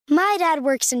My dad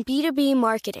works in B2B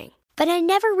marketing, but I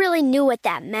never really knew what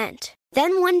that meant.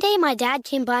 Then one day, my dad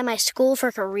came by my school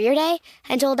for career day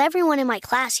and told everyone in my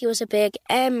class he was a big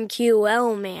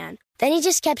MQL man. Then he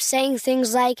just kept saying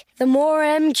things like, the more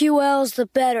MQLs, the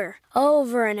better,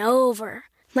 over and over.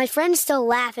 My friends still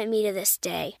laugh at me to this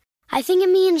day. I think it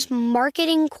means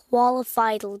marketing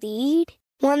qualified lead.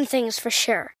 One thing's for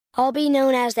sure. I'll be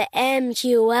known as the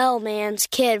MQL man's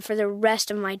kid for the rest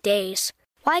of my days.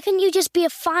 Why couldn't you just be a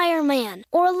fireman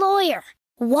or a lawyer?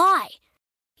 Why?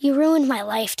 You ruined my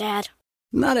life, Dad.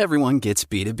 Not everyone gets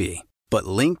B2B, but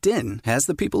LinkedIn has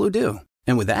the people who do.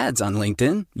 And with ads on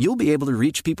LinkedIn, you'll be able to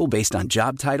reach people based on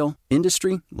job title,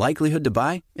 industry, likelihood to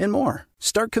buy, and more.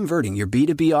 Start converting your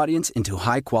B2B audience into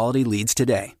high-quality leads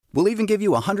today. We'll even give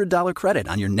you a $100 credit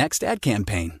on your next ad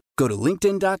campaign. Go to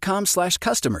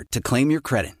linkedin.com/customer to claim your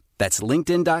credit. That's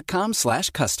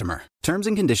linkedin.com/customer. Terms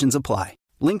and conditions apply.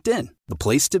 LinkedIn, the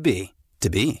place to be, to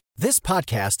be. This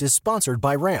podcast is sponsored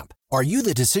by Ramp. Are you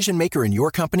the decision maker in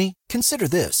your company? Consider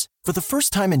this. For the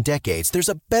first time in decades, there's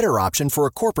a better option for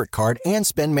a corporate card and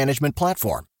spend management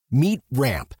platform. Meet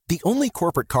Ramp, the only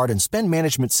corporate card and spend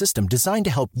management system designed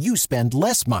to help you spend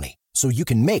less money so you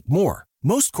can make more.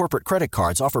 Most corporate credit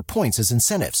cards offer points as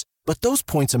incentives, but those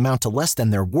points amount to less than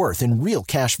their worth in real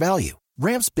cash value.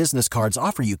 Ramp's business cards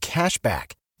offer you cash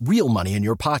back, real money in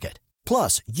your pocket.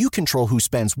 Plus, you control who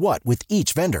spends what with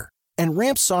each vendor. And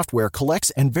Ramp's software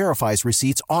collects and verifies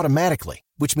receipts automatically,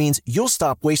 which means you'll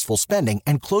stop wasteful spending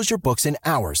and close your books in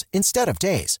hours instead of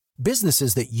days.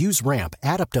 Businesses that use Ramp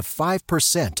add up to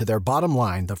 5% to their bottom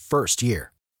line the first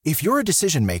year. If you're a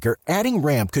decision maker, adding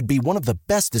Ramp could be one of the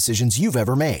best decisions you've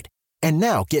ever made. And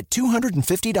now get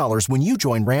 $250 when you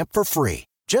join Ramp for free.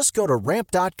 Just go to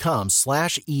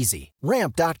ramp.com/easy.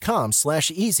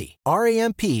 Ramp.com/easy.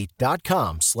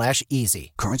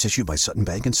 RAMP.com/easy. Cards issued by Sutton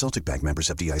Bank and Celtic Bank, members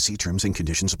FDIC. Terms and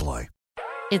conditions apply.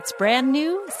 It's brand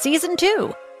new, Season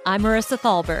 2. I'm Marissa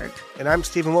Thalberg. And I'm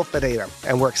Stephen Wolf-Badeta.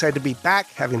 And we're excited to be back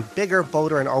having bigger,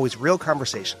 bolder, and always real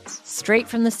conversations. Straight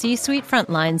from the C-suite front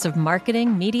lines of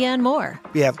marketing, media, and more.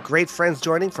 We have great friends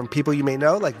joining from people you may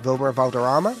know, like Vilmer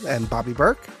Valderrama and Bobby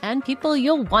Burke. And people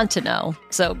you'll want to know.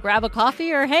 So grab a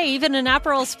coffee or, hey, even an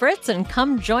Aperol Spritz and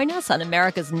come join us on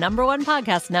America's #1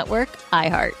 podcast network,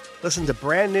 iHeart. Listen to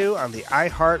Brand New on the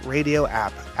iHeart Radio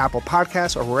app, Apple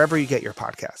Podcasts, or wherever you get your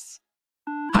podcasts.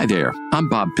 Hi there, I'm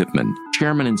Bob Pittman,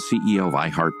 Chairman and CEO of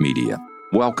iHeartMedia.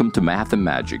 Welcome to Math and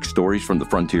Magic, Stories from the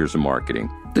Frontiers of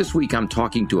Marketing. This week I'm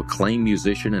talking to acclaimed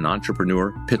musician and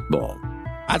entrepreneur, Pitbull.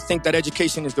 I think that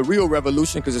education is the real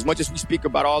revolution, because as much as we speak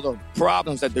about all the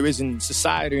problems that there is in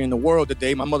society and the world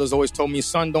today, my mother's always told me,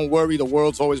 son, don't worry, the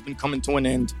world's always been coming to an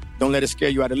end. Don't let it scare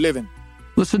you out of living.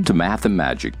 Listen to Math and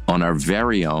Magic on our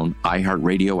very own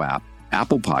iHeartRadio app,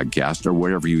 Apple Podcast, or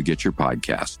wherever you get your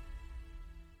podcasts.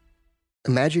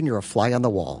 Imagine you're a fly on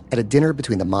the wall at a dinner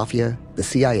between the Mafia, the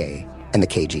CIA, and the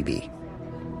KGB.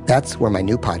 That's where my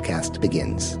new podcast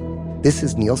begins. This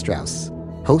is Neil Strauss,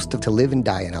 host of To Live and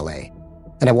Die in LA,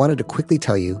 and I wanted to quickly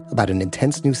tell you about an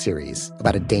intense new series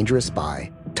about a dangerous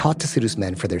spy taught to seduce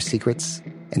men for their secrets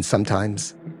and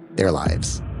sometimes their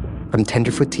lives. From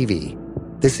Tenderfoot TV,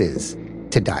 this is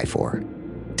To Die For.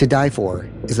 To Die For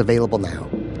is available now.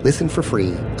 Listen for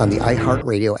free on the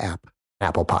iHeartRadio app,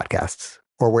 Apple Podcasts,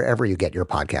 or wherever you get your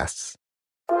podcasts.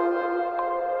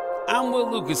 I'm Will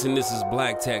Lucas, and this is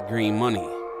Blakk, Tatted, Green Money.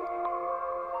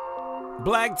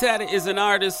 Blakk Tatted is an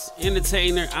artist,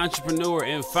 entertainer, entrepreneur,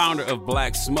 and founder of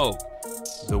Blakk Smoke,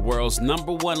 the world's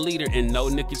 #1 leader in no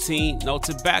nicotine, no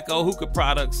tobacco hookah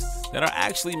products that are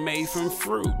actually made from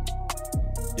fruit.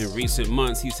 In recent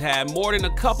months, he's had more than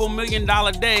a couple $1 million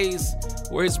days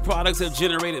where his products have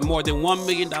generated more than $1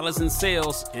 million in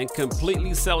sales and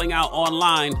completely selling out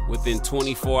online within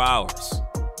 24 hours.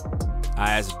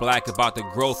 I asked Blakk about the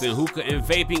growth in hookah and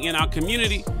vaping in our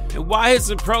community and why his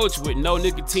approach with no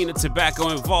nicotine or tobacco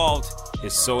involved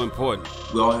is so important.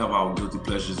 We all have our guilty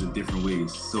pleasures in different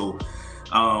ways. So,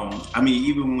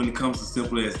 even when it comes to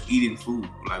simple as eating food,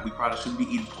 like we probably shouldn't be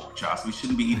eating pork chops, we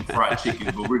shouldn't be eating fried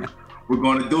chicken, but we're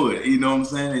going to do it, you know what I'm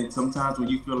saying? And sometimes when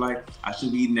you feel like I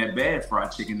should be eating that bad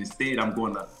fried chicken, instead I'm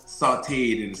going to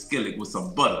saute it in a skillet with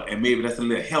some butter, and maybe that's a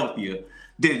little healthier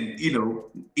than,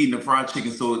 eating a fried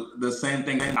chicken. So the same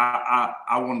thing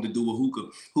I wanted to do with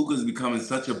hookah. Hookah is becoming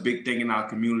such a big thing in our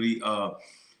community.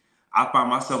 I find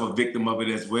myself a victim of it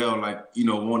as well. Like,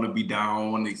 want to be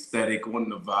down, want the aesthetic, want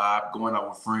the vibe, going out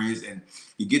with friends. And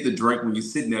you get the drink when you're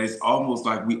sitting there. It's almost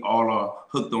like we all are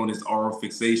hooked on this oral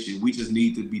fixation. We just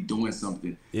need to be doing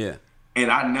something. Yeah. And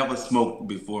I never smoked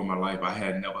before in my life. I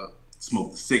had never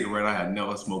smoked a cigarette. I had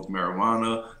never smoked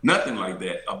marijuana, nothing like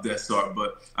that of that sort.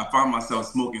 But I found myself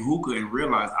smoking hookah and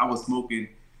realized I was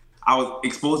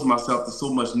exposing myself to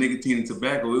so much nicotine and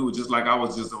tobacco. It was just like I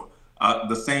was just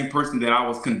the same person that I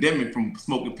was condemning from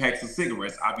smoking packs of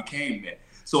cigarettes. I became that.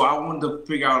 So I wanted to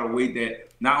figure out a way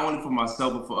that not only for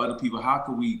myself but for other people, how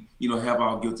could we, have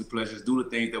our guilty pleasures, do the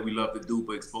things that we love to do,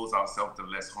 but expose ourselves to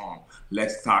less harm,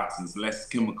 less toxins, less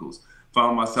chemicals.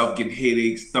 Found myself getting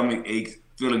headaches, stomach aches,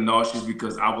 feeling nauseous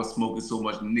because I was smoking so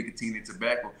much nicotine and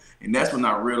tobacco. And that's when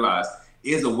I realized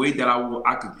there's a way that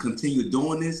I could continue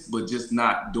doing this, but just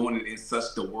not doing it in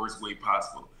such the worst way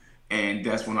possible. And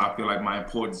that's when I feel like my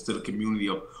importance to the community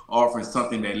of offering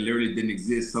something that literally didn't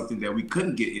exist, something that we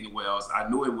couldn't get anywhere else. I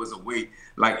knew it was a way,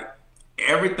 like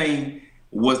everything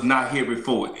was not here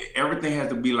before. Everything had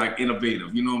to be like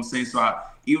innovative, you know what I'm saying? So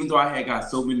even though I had got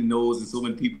so many no's and so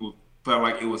many people felt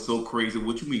like it was so crazy,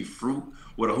 what you mean fruit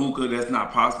with a hookah, that's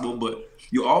not possible. But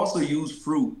you also use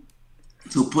fruit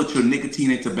to put your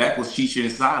nicotine and tobacco shisha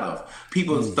inside of.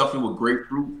 People stuff it with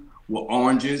grapefruit, with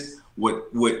oranges,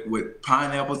 with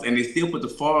pineapples, and they still put the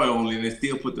foil on it and they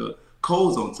still put the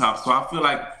coals on top. So I feel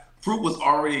like fruit was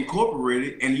already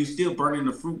incorporated and you still burning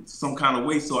the fruit some kind of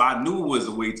way. So I knew it was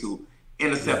a way to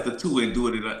intercept the two and do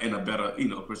it in a better,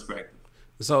 perspective.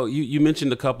 So you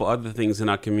mentioned a couple other things in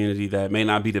our community that may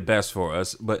not be the best for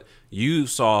us, but you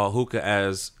saw hookah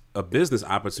as a business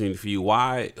opportunity for you.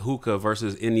 Why hookah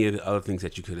versus any of the other things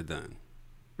that you could have done?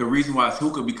 The reason why it's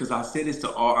hookah, because I say this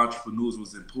to all entrepreneurs,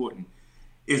 was important.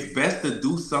 It's best to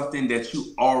do something that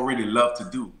you already love to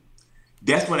do.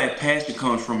 That's where that passion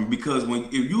comes from. Because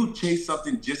if you chase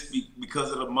something just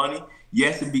because of the money,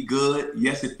 yes, it'd be good.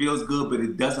 Yes, it feels good, but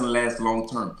it doesn't last long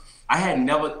term. I had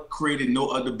never created no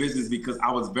other business because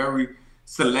I was very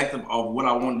selective of what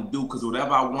I wanted to do. Because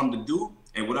whatever I wanted to do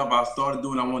and whatever I started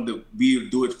doing, I wanted to be able to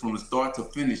do it from the start to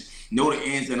finish. Know the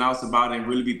ins and outs about it and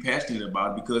really be passionate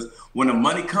about it. Because when the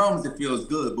money comes, it feels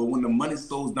good. But when the money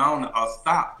slows down or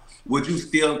stop, would you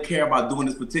still care about doing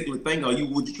this particular thing, or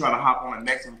would you try to hop on the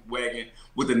next wagon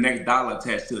with the next dollar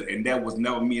attached to it? And that was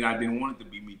never me, and I didn't want it to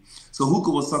be me. So hookah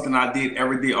was something I did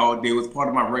every day, all day. It was part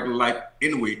of my regular life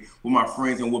anyway, with my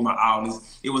friends and with my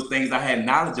outings. It was things I had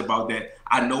knowledge about that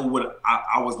I know what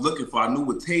I was looking for. I knew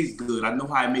what tastes good. I knew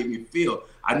how it made me feel.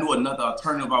 I knew another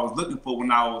alternative I was looking for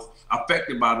when I was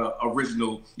affected by the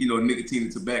original, nicotine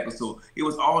and tobacco. So it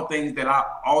was all things that I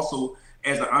also,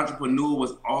 as an entrepreneur,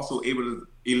 was also able to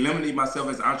eliminate myself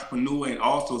as an entrepreneur and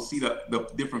also see the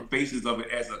different faces of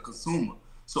it as a consumer.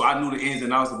 So I knew the ins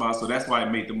and outs about it, so that's why it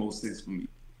made the most sense for me.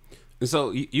 And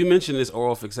so you mentioned this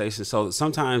oral fixation. So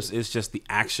sometimes it's just the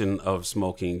action of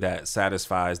smoking that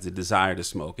satisfies the desire to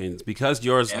smoke. And because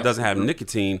yours doesn't have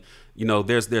nicotine,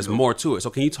 there's more to it. So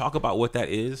can you talk about what that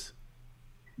is?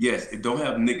 Yes, it don't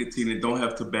have nicotine, it don't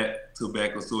have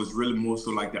tobacco. So it's really more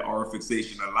so like the oral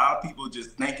fixation. A lot of people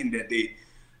just thinking that they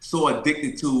so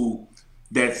addicted to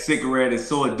that cigarette, is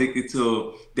so addicted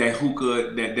to that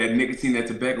hookah, that nicotine, that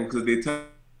tobacco, because they tell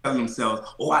themselves,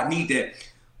 oh, I need that.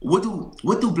 What do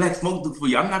Blakk smoke do for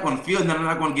you? I'm not going to feel nothing. I'm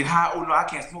not going to get high. Oh, no, I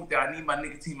can't smoke that. I need my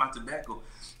nicotine, my tobacco.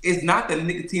 It's not the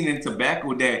nicotine and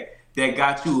tobacco that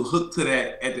got you hooked to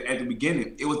that at the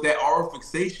beginning. It was that oral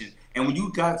fixation. And when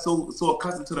you got so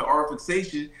accustomed to the oral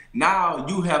fixation, now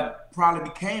you have probably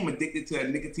became addicted to that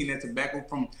nicotine and tobacco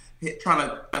from trying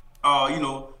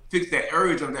to, fix that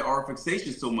urge of that oral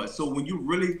fixation so much. So when you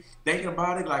really thinking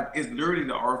about it, like it's literally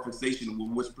the oral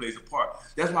fixation which plays a part.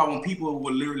 That's why when people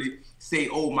would literally say,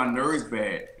 oh, my nerve's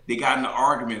bad, they got in an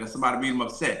argument or somebody made them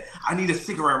upset. I need a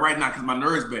cigarette right now because my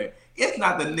nerve's bad. It's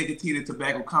not the nicotine and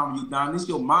tobacco calming you down. It's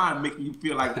your mind making you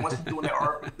feel like once you're doing that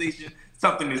oral fixation,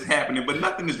 something is happening, but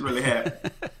nothing is really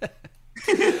happening.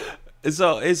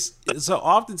 So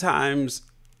oftentimes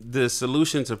the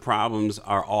solution to problems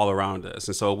are all around us.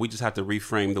 And so we just have to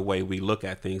reframe the way we look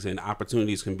at things, and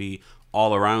opportunities can be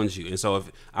all around you. And so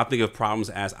if I think of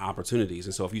problems as opportunities.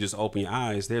 And so if you just open your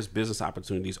eyes, there's business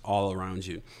opportunities all around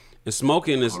you. And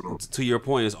smoking is, to your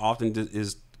point, is often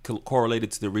is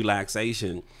correlated to the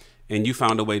relaxation, and you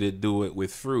found a way to do it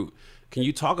with fruit. Can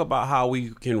you talk about how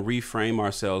we can reframe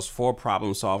ourselves for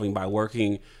problem solving by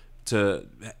working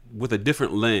with a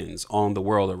different lens on the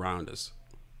world around us?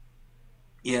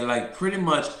 Yeah, like pretty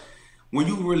much when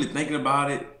you really thinking about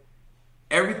it,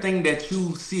 everything that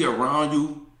you see around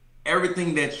you,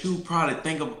 everything that you probably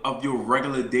think of your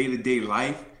regular day-to-day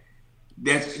life,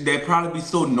 that probably be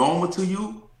so normal to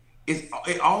you,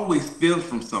 it always stems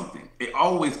from something. It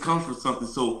always comes from something.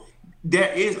 So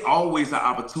there is always an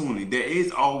opportunity. There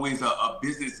is always a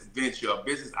business venture, a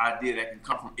business idea that can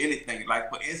come from anything.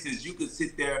 Like, for instance, you could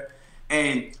sit there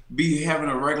and be having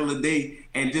a regular day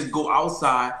and just go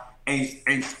outside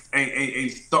and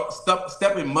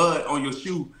step in mud on your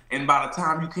shoe, and by the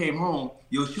time you came home,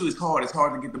 your shoe is hard. It's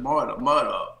hard to get the mud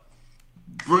up.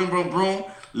 Broom, broom, broom.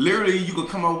 Literally, you could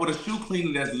come up with a shoe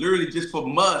cleaner that's literally just for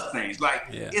mud stains. Like,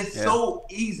 it's so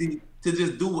easy to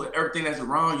just do with everything that's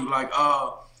around you. Like,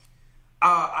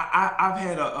 I've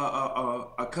had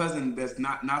a cousin that's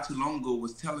not too long ago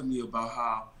was telling me about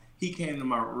how he came to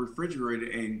my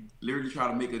refrigerator and literally tried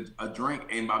to make a drink,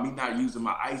 and by me not using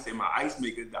my ice and my ice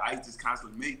maker, the ice just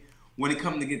constantly made. When it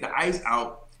come to get the ice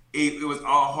out, it was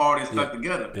all hard and stuck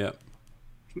together. Yeah.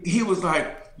 He was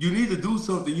like, you need to do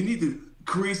something. You need to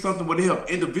create something where they have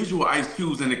individual ice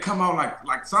cubes and they come out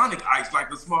like Sonic ice, like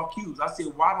the small cubes. I said,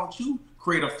 why don't you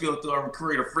create a filter or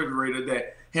create a refrigerator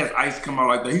that has ice come out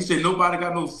like that? He said, nobody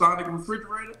got no Sonic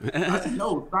refrigerator? I said,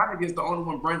 no, Sonic is the only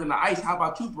one branding the ice. How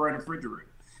about you brand a refrigerator?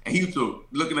 And he was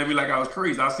looking at me like I was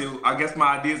crazy. I said, I guess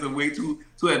my ideas are way too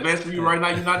advanced for you right now.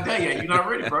 You're not there yet. You're not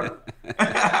ready, brother.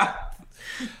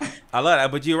 I love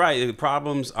that, but you're right. The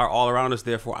problems are all around us,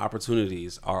 therefore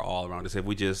opportunities are all around us if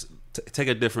we just take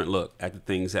a different look at the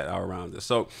things that are around us.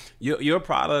 So your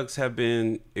products have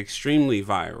been extremely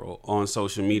viral on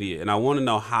social media, and I want to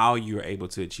know how you're able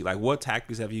to achieve, like, what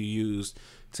tactics have you used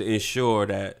to ensure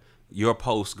that your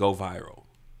posts go viral?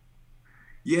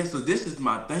 Yeah, so this is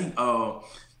my thing.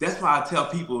 That's why I tell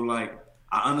people, like,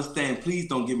 I understand, please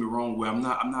don't get me wrong, where I'm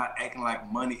not acting like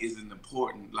money isn't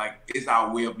important. Like, it's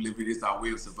our way of living, it's our way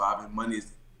of surviving. Money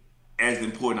is as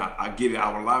important. I get it,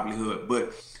 our livelihood.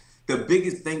 But the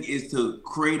biggest thing is to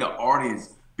create an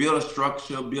audience, build a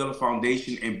structure, build a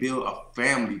foundation, and build a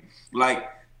family. Like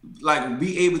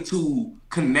be able to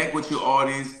connect with your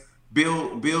audience,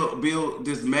 build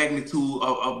this magnitude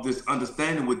of this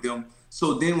understanding with them.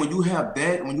 So then when you have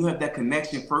that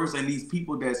connection first, and these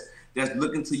people that's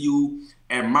looking to you,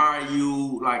 admire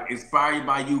you, like inspired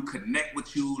by you, connect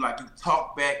with you, like you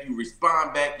talk back, you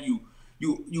respond back, you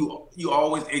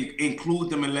always include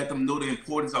them and let them know the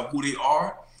importance of who they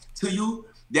are to you.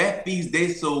 That feeds their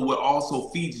soul, but also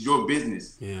feeds your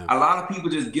business. Yeah. A lot of people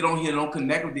just get on here and don't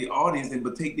connect with their audience,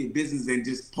 but take their business and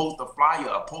just post a flyer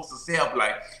or post a sale,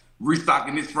 like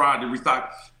restocking this Friday,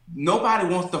 restock. Nobody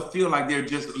wants to feel like they're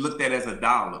just looked at as a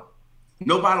dollar.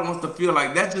 Nobody wants to feel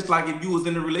like that's just like if you was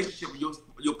in a relationship,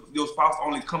 your spouse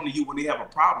only come to you when they have a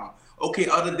problem. Okay,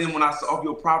 other than when I solve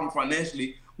your problem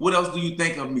financially, what else do you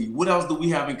think of me? What else do we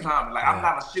have in common? Like, I'm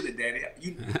not a sugar daddy.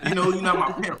 You know, you're not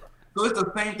my parent. So it's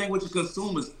the same thing with your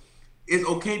consumers. It's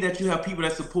okay that you have people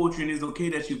that support you, and it's okay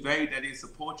that you value that they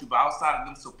support you, but outside of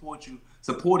them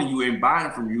supporting you and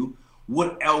buying from you,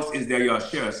 what else is there y'all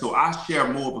share? So I share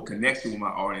more of a connection with my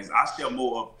audience. I share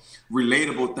more of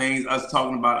relatable things, us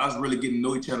talking about us really getting to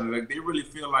know each other. Like, they really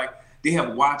feel like they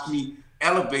have watched me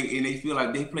elevate, and they feel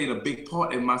like they played a big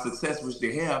part in my success, which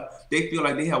they have. They feel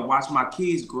like they have watched my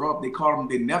kids grow up. They call them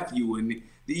their nephew and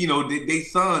they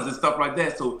sons and stuff like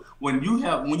that. So when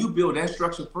you build that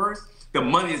structure first, the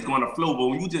money is going to flow. But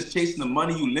when you just chasing the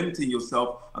money, you limiting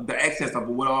yourself of the excess of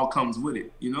what all comes with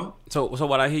it, you know? So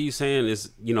what I hear you saying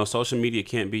is, social media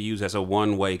can't be used as a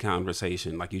one-way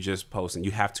conversation. Like, you just post, and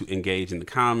you have to engage in the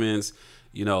comments,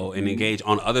 and engage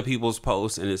on other people's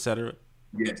posts and et cetera.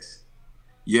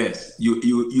 Yes,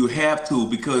 you have to,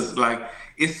 because like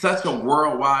it's such a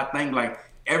worldwide thing. Like,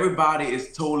 everybody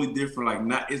is totally different.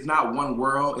 Like, it's not one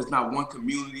world, it's not one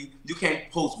community. You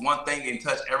can't post one thing and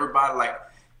touch everybody. Like,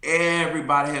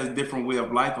 everybody has a different way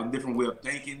of life, a different way of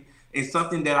thinking. And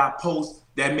something that I post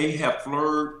that may have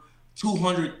flirted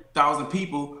 200,000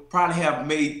 people probably have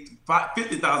made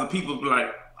 50,000 people be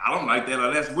like, I don't like that,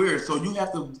 or that's weird. So you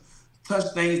have to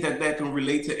touch things that can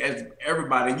relate to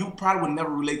everybody. And you probably would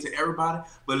never relate to everybody,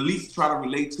 but at least try to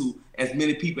relate to as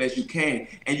many people as you can.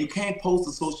 And you can't post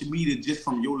to social media just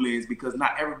from your lens, because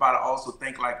not everybody also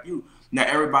think like you. Not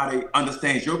everybody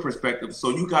understands your perspective.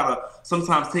 So you gotta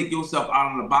sometimes take yourself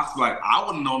out of the box. Like, I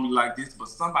wouldn't normally like this, but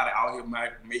somebody out here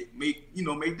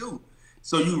may do.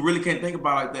 So you really can't think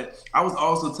about it like that. I was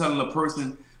also telling a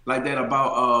person like that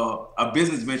about a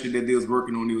business venture that they was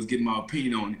working on. They was getting my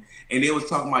opinion on it, and they was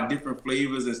talking about different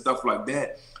flavors and stuff like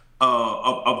that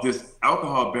of this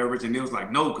alcohol beverage. And they was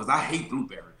like, no, because I hate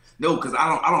blueberry. No, because I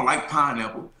don't like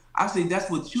pineapple. I say, that's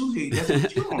what you hate. That's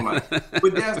what you don't like.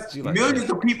 But there's millions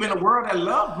of people in the world that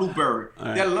love blueberry,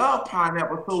 that love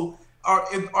pineapple. So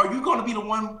are you going to be the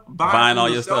one buying all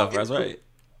your stuff? That's right.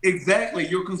 Exactly.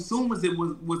 Your consumers, it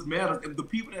was matters. If the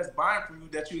people that's buying from you,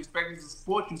 that you expecting to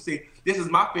support you, say, this is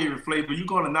my favorite flavor, you're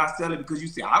going to not sell it because you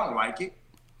say, I don't like it.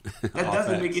 That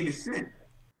doesn't make any sense.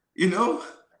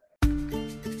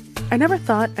 I never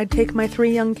thought I'd take my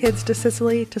 3 young kids to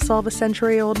Sicily to solve a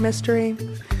century-old mystery.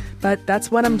 But that's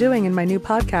what I'm doing in my new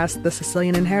podcast, The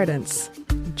Sicilian Inheritance.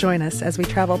 Join us as we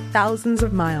travel thousands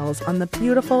of miles on the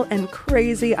beautiful and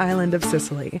crazy island of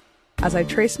Sicily, as I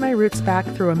trace my roots back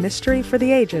through a mystery for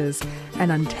the ages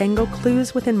and untangle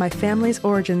clues within my family's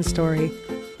origin story,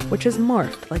 which has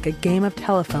morphed like a game of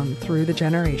telephone through the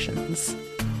generations.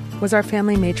 Was our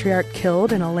family matriarch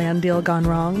killed in a land deal gone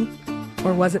wrong?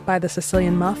 Or was it by the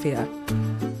Sicilian mafia?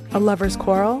 A lover's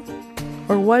quarrel?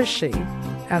 Or was she,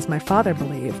 as my father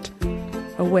believed,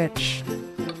 a witch?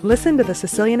 Listen to The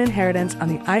Sicilian Inheritance on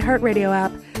the iHeartRadio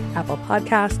app, Apple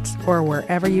Podcasts, or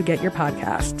wherever you get your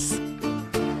podcasts.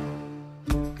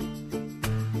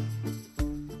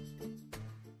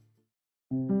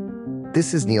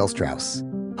 This is Neil Strauss,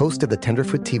 host of the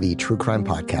Tenderfoot TV true crime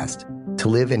podcast, To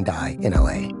Live and Die in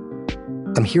LA.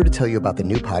 I'm here to tell you about the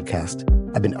new podcast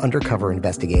I've been undercover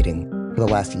investigating for the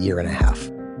last year and a half.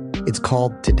 It's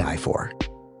called To Die For.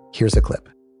 Here's a clip.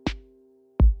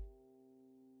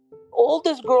 All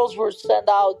these girls were sent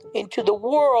out into the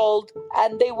world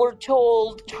and they were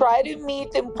told, try to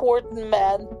meet important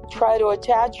men, try to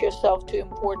attach yourself to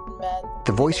important men.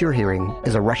 The voice you're hearing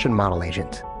is a Russian model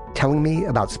agent telling me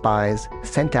about spies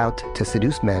sent out to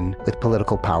seduce men with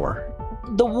political power.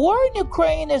 The war in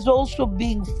Ukraine is also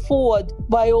being fought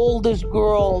by all these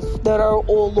girls that are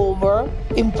all over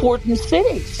important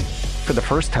cities. For the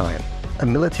first time, a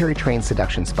military-trained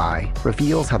seduction spy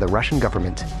reveals how the Russian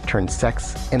government turned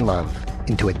sex and love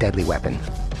into a deadly weapon.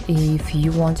 If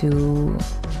you want to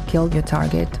kill your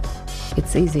target,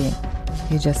 it's easy.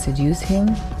 You just seduce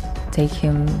him, take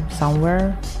him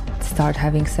somewhere, start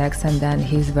having sex, and then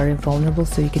he's very vulnerable,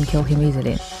 so you can kill him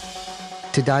easily.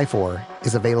 To Die For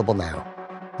is available now.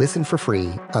 Listen for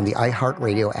free on the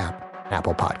iHeartRadio app,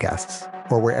 Apple Podcasts,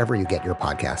 or wherever you get your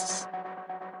podcasts.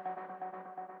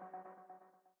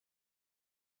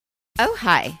 Oh,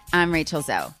 hi, I'm Rachel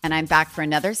Zoe, and I'm back for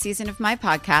another season of my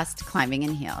podcast, Climbing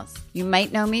in Heels. You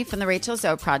might know me from the Rachel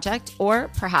Zoe Project, or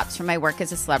perhaps from my work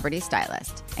as a celebrity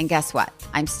stylist. And guess what?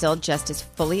 I'm still just as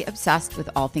fully obsessed with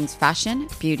all things fashion,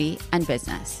 beauty, and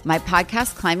business. My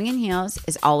podcast, Climbing in Heels,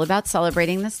 is all about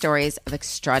celebrating the stories of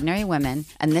extraordinary women,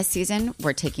 and this season,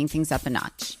 we're taking things up a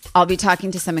notch. I'll be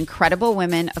talking to some incredible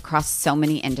women across so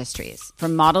many industries,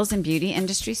 from models and beauty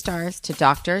industry stars to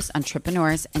doctors,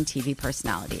 entrepreneurs, and TV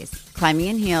personalities. Climbing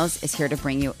in Heels is here to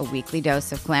bring you a weekly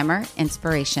dose of glamour,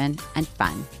 inspiration, and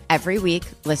fun. Every week,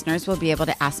 listeners will be able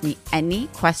to ask me any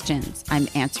questions. I'm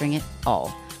answering it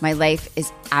all. My life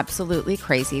is absolutely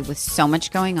crazy with so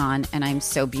much going on, and I'm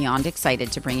so beyond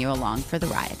excited to bring you along for the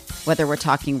ride. Whether we're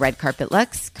talking red carpet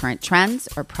looks, current trends,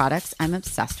 or products I'm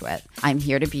obsessed with, I'm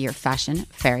here to be your fashion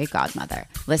fairy godmother.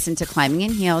 Listen to Climbing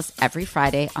in Heels every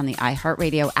Friday on the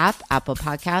iHeartRadio app, Apple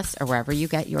Podcasts, or wherever you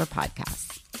get your podcasts.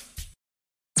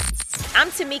 I'm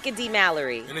Tamika D.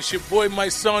 Mallory. And it's your boy, my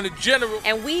son, the General.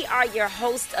 And we are your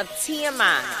hosts of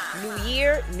TMI. New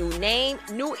year, new name,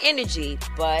 new energy,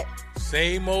 but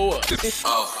same old us.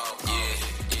 Oh,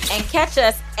 yeah. And catch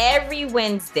us every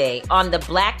Wednesday on the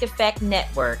Blakk Effect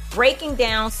Network, breaking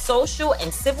down social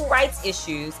and civil rights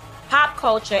issues, pop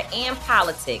culture, and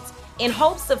politics, in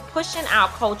hopes of pushing our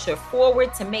culture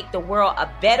forward to make the world a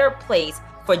better place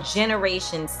for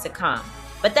generations to come.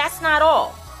 But that's not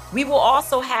all. We will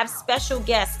also have special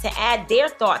guests to add their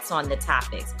thoughts on the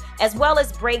topics, as well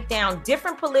as break down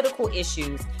different political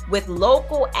issues with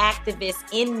local activists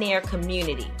in their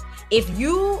community. If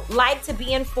you like to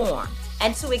be informed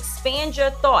and to expand your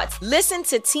thoughts, listen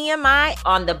to TMI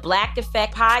on the Blakk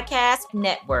Effect Podcast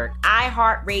Network,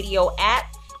 iHeartRadio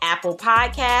app, Apple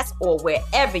Podcasts, or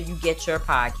wherever you get your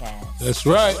podcasts. That's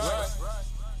right.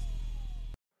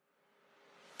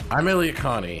 I'm Elliot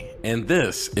Connie, and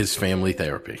this is Family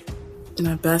Therapy.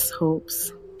 My best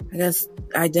hopes, I guess,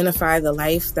 identify the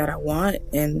life that I want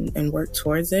and work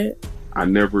towards it. I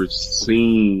never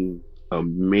seen a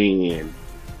man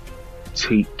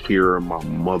take care of my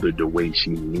mother the way she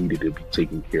needed to be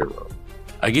taken care of.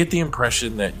 I get the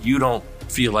impression that you don't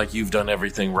feel like you've done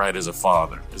everything right as a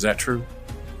father. Is that true?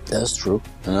 That's true,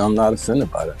 and I'm not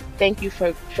offended by that. Thank you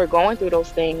for going through those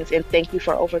things, and thank you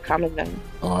for overcoming them.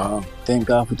 Wow, thank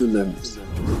God for deliverance.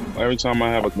 Every time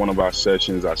I have one of our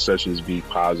sessions be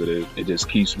positive. It just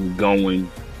keeps me going.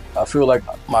 I feel like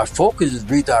my focus is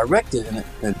redirected in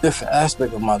a different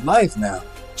aspect of my life now.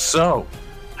 So,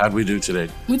 how'd we do today?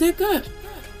 We did good.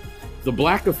 The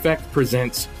Blakk Effect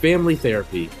presents Family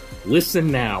Therapy.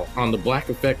 Listen now on the Blakk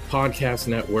Effect Podcast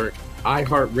Network,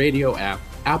 iHeartRadio app,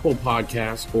 Apple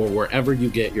Podcasts, or wherever you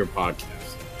get your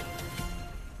podcasts.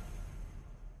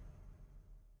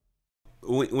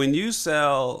 When you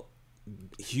sell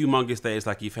humongous days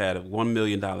like you've had, a $1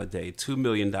 million day, $2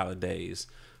 million days,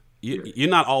 you're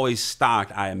not always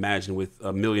stocked, I imagine, with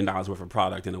 $1 million worth of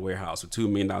product in a warehouse or $2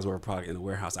 million worth of product in a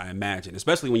warehouse, I imagine,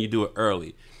 especially when you do it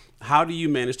early. How do you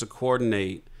manage to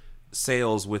coordinate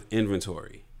sales with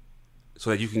inventory so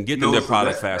that you can get them their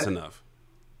product fast enough?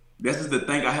 This is the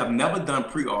thing. I have never done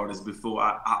pre-orders before.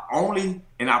 I only,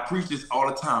 and I preach this all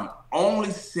the time,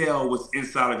 only sell what's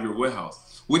inside of your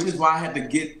warehouse, which is why I had to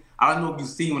get, I don't know if you've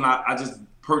seen when I just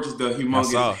purchased the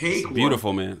humongous Hookah. It's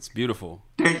beautiful, man. It's beautiful.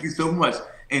 Thank you so much.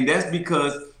 And that's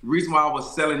because the reason why I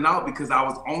was selling out, because I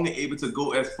was only able to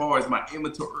go as far as my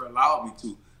inventory allowed me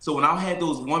to. So when I had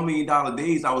those $1 million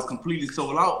days, I was completely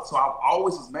sold out. So I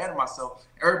always was mad at myself.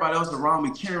 Everybody else around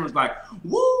me cheering was like,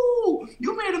 woo,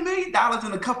 you made $1 million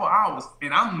in a couple hours.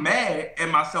 And I'm mad at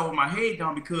myself with my head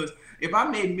down, because if I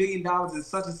made $1 million in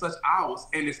such and such hours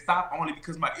and it stopped only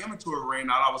because my inventory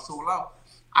ran out, I was sold out,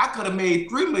 I could have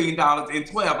made $3 million in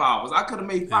 12 hours. I could have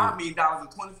made $5 million in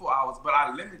 24 hours, but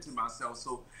I limited myself.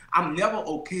 So I'm never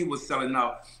okay with selling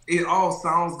out. It all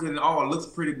sounds good and all looks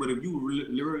pretty, but if you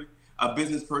literally a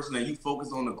business person and you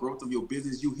focus on the growth of your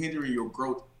business, you hindering your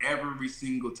growth every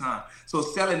single time. So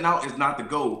selling out is not the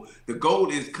goal. The goal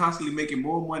is constantly making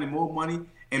more money,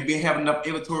 and having enough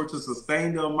inventory to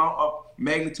sustain the amount of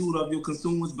magnitude of your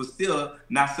consumers, but still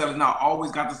not selling out.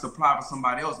 Always got the supply for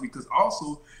somebody else, because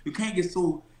also you can't get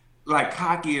so like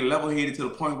cocky and level-headed to the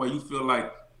point where you feel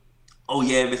like, oh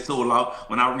yeah, if it's sold out,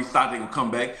 when I restock, they will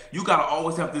come back. You gotta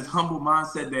always have this humble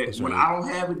mindset that That's when right. I don't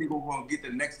have it, they're gonna get the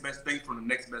next best thing from the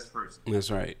next best person. That's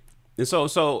right. And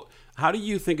so how do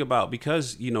you think about,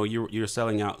 because you're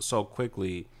selling out so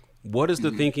quickly, what is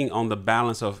the thinking on the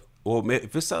balance of, well,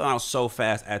 if it's selling out so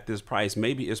fast at this price,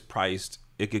 maybe it's priced,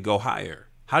 it could go higher.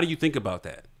 How do you think about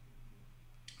that?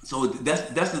 So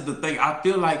that's the thing. I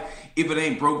feel like if it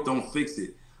ain't broke, don't fix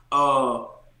it.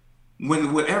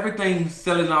 When with everything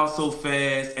selling out so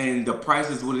fast and the price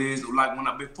is what it is, like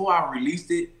before I released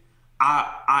it,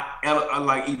 I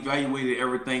like evaluated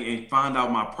everything and found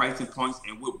out my pricing points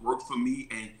and what worked for me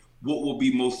and what will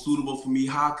be most suitable for me.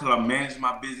 How could I manage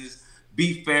my business,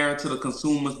 be fair to the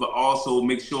consumers, but also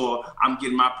make sure I'm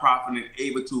getting my profit and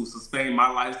able to sustain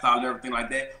my lifestyle and everything like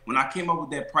that. When I came up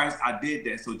with that price, I did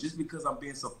that. So just because I'm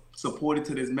being supported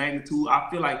to this magnitude, I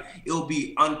feel like it'll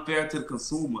be unfair to the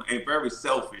consumer and very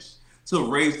selfish to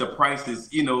raise the prices,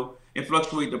 and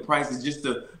fluctuate the prices just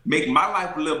to make my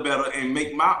life a little better and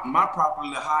make my profit a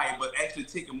little higher, but actually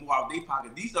taking more out of their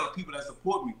pocket. These are the people that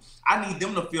support me. I need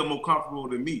them to feel more comfortable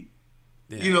than me.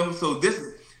 Yeah. So this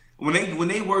is when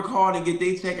they work hard and get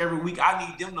their check every week, I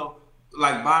need them to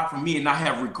like buy from me and not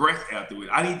have regrets afterward.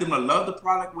 I need them to love the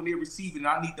product when they receive it, and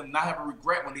I need them not have a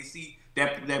regret when they see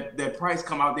that price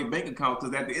come out their bank account.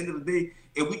 Because at the end of the day,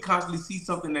 if we constantly see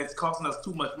something that's costing us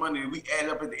too much money and we add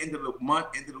up at the end of the month,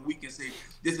 end of the week, and say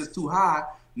this is too high,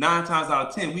 9 times out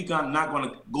of 10, we not going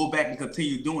to go back and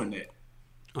continue doing that.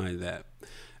 Like that.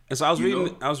 And so I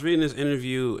was reading this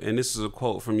interview, and this is a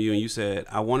quote from you, and you said,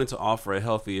 "I wanted to offer a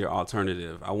healthier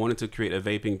alternative. I wanted to create a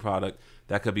vaping product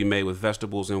that could be made with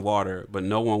vegetables and water, but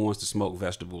no one wants to smoke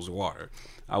vegetables or water.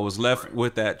 I was left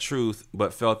with that truth,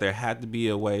 but felt there had to be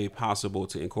a way possible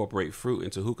to incorporate fruit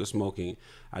into hookah smoking.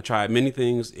 I tried many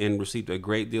things and received a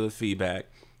great deal of feedback.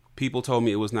 People told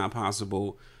me it was not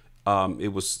possible.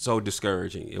 It was so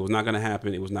discouraging. It was not going to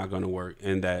happen. It was not going to work,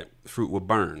 and that fruit would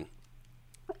burn."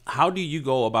 How do you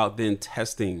go about then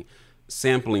testing,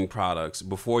 sampling products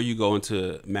before you go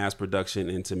into mass production,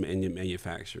 into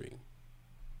manufacturing?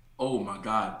 Oh my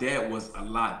God, that was a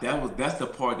lot. That's the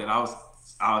part that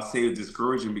I would say is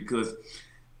discouraging, because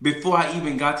before I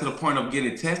even got to the point of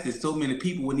getting tested, so many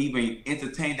people wouldn't even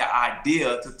entertain the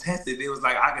idea to test it. It was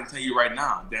like, I can tell you right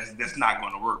now, that's not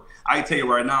going to work. I can tell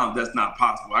you right now, that's not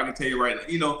possible. I can tell you right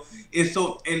now, it's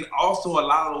so, and also a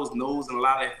lot of those no's and a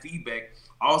lot of that feedback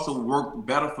also worked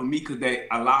better for me, because they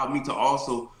allowed me to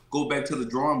also go back to the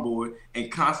drawing board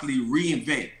and constantly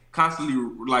reinvent, constantly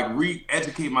like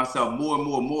re-educate myself more and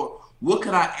more and more. What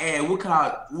could I add? What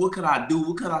could I do?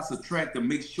 What could I subtract to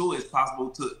make sure it's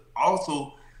possible to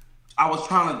also, I was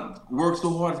trying to work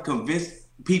so hard to convince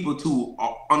people to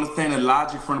understand the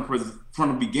logic from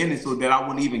the beginning, so that I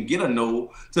wouldn't even get a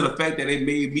no, to the fact that it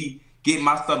made me get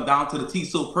my stuff down to the T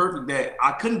so perfect that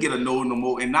I couldn't get a no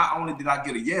more. And not only did I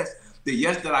get a yes, the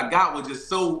yes that I got was just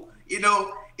so,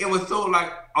 it was so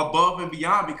like above and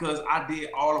beyond, because I did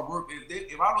all the work.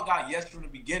 If I would have got yes from the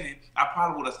beginning, I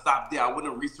probably would have stopped there. I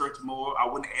wouldn't have researched more. I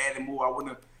wouldn't have added more. I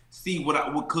wouldn't have see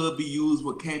what could be used,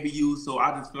 what can't be used. So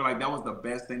I just feel like that was the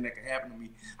best thing that could happen to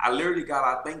me. I literally got,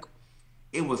 I think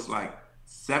it was like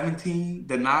 17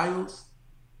 denials.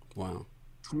 Wow.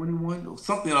 21 or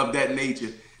something of that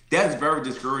nature. That's very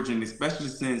discouraging, especially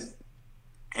since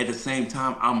at the same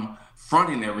time I'm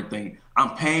fronting everything.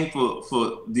 I'm paying for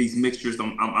these mixtures.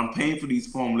 I'm paying for these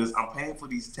formulas. I'm paying for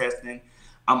these testing.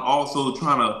 I'm also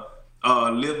trying to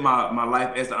live my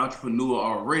life as an entrepreneur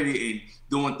already and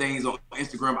doing things on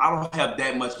Instagram. I don't have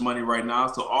that much money right now,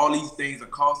 so all these things are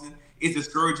costing. It's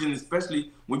discouraging,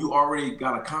 especially when you already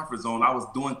got a comfort zone. I was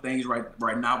doing things right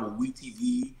now with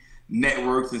WeTV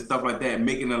networks and stuff like that,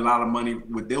 making a lot of money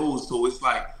with those. So it's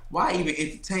like, why even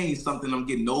entertain something I'm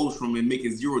getting those from and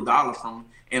making $0 from,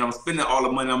 and I'm spending all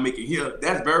the money I'm making here?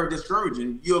 That's very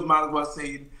discouraging. You might as well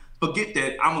say, forget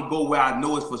that. I'm gonna go where I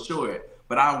know it's for sure.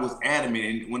 But I was adamant,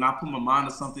 and when I put my mind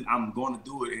to something, I'm going to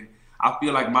do it. And I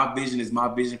feel like my vision is my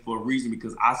vision for a reason,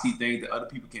 because I see things that other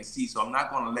people can't see. So I'm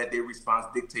not going to let their response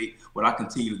dictate what I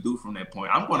continue to do from that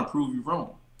point. I'm going to prove you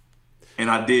wrong. And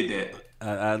I did that.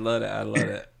 I love that. I love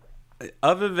that.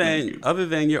 Other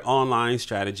than your online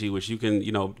strategy, which you can,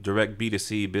 direct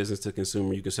B2C, business to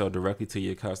consumer, you can sell directly to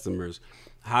your customers.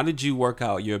 How did you work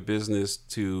out your business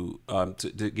to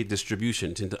get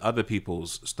distribution into other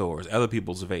people's stores, other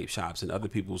people's vape shops, and other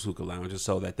people's hookah lounges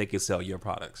so that they can sell your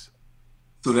products?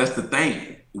 So that's the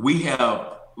thing. We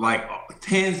have like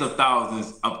tens of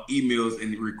thousands of emails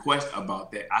and requests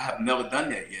about that. I have never done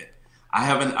that yet. I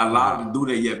haven't allowed them to do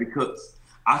that yet because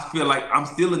I feel like I'm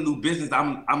still a new business.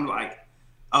 I'm like,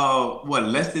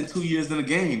 less than 2 years in the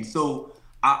game. So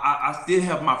I still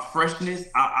have my freshness.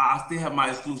 I still have my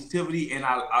exclusivity, and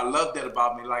I love that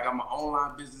about me. Like, I'm an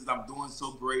online business. I'm doing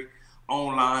so great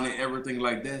online and everything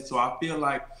like that. So I feel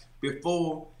like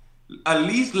before, at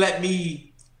least let me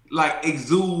like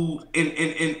exude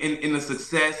in the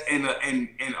success and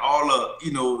all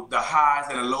the the highs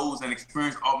and the lows, and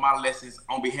experience all my lessons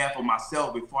on behalf of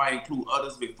myself before I include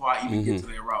others, before I even get to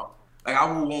that route. Like,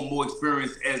 I would want more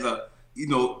experience as a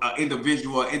an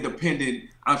individual, independent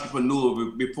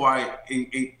entrepreneur before I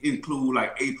include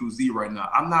like A through Z right now.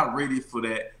 I'm not ready for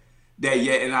that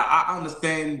yet, and I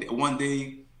understand one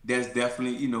day that's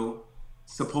definitely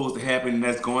supposed to happen, and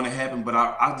that's going to happen, but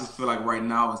I just feel like right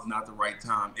now is not the right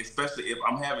time, especially if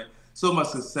I'm having so much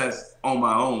success on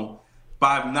my own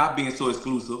by not being so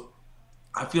exclusive.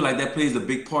 I feel like that plays a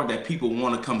big part, that people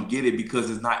want to come get it because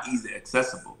it's not easily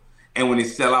accessible. And when they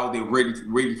sell out, they're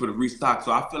waiting for the restock.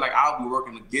 So I feel like I'll be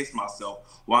working against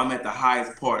myself while I'm at the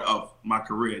highest part of my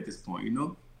career at this point,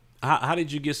 How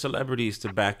did you get celebrities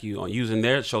to back you on using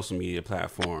their social media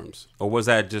platforms? Or was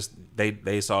that just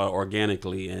they saw it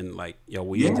organically and like,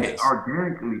 we into this?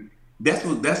 Organically. That's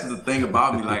the thing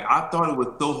about me. Like, I thought it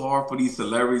was so hard for these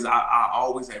celebrities. I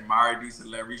always admired these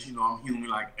celebrities. I'm human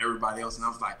like everybody else. And I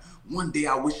was like, one day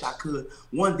I wish I could.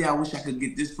 One day I wish I could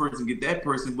get this person, get that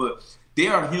person. But they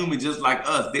are human just like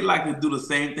us. They like to do the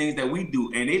same things that we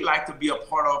do. And they like to be a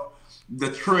part of the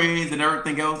trends and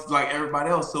everything else like everybody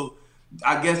else. So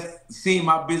I guess seeing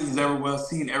my business everywhere,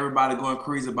 seeing everybody going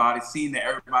crazy about it, seeing that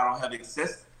everybody don't have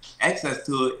access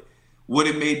to it, what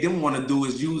it made them want to do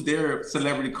is use their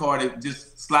celebrity card and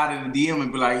just slide in the DM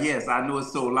and be like, yes, I know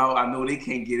it's so loud, I know they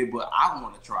can't get it, but I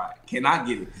want to try it. Can I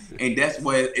get it? And that's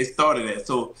where it started at.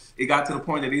 So it got to the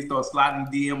point that they start sliding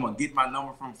the DM or get my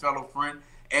number from a fellow friend,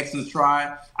 asking to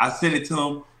try. I send it to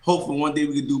them. Hopefully one day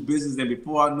we can do business, and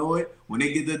before I know it, when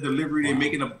they get the delivery, they're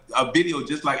making a video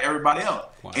just like everybody else.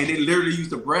 Wow. And they literally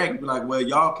used to brag and be like, well,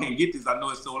 y'all can't get this. I know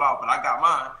it's sold out, but I got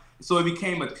mine. So it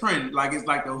became a trend. Like, it's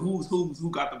like the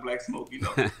who got the Blakk Smoke,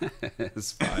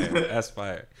 That's fire. That's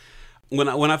fire. When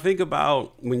I think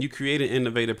about when you create an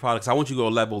innovative products, I want you to go a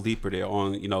level deeper there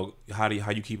on, how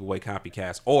you keep away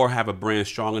copycats, or have a brand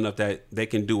strong enough that they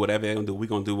can do whatever they're going to do. We're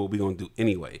going to do what we're going to do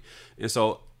anyway. And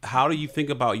so how do you think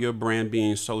about your brand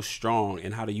being so strong,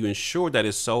 and how do you ensure that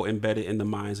it's so embedded in the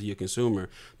minds of your consumer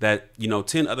that,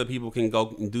 10 other people can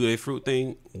go and do their fruit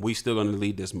thing? We still going to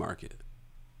lead this market.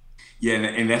 Yeah.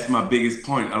 And that's my biggest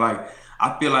point.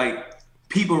 I feel like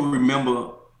people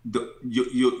remember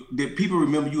people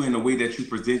remember you in the way that you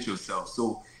present yourself.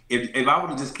 So if I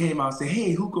would have just came out and said,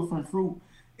 hey, Hookah from Fruit,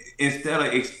 instead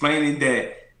of explaining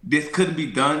that this couldn't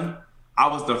be done, I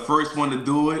was the first one to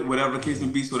do it, whatever the case may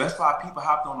be. So that's why people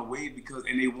hopped on the wave,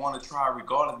 and they want to try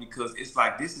regardless, because it's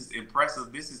like, this is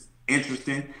impressive. This is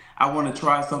interesting. I want to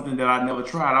try something that I never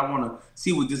tried. I want to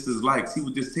see what this is like, see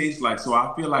what this tastes like. So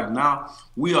I feel like now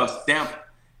we are stamped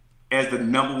as the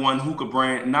 #1 hookah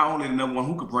brand, not only the #1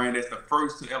 hookah brand, that's the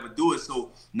first to ever do it.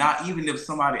 So now even if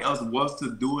somebody else was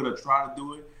to do it or try to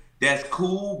do it, that's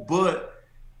cool, but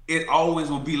it always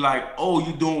will be like, oh,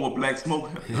 you doing what Blakk Smoke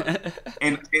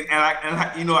and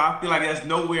I feel like there's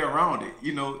no way around it.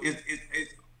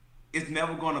 It's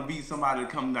never gonna be somebody to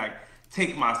come like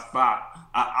take my spot,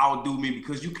 outdo me,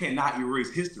 because you cannot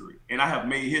erase history, and I have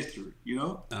made history.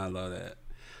 I love that.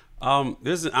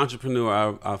 There's an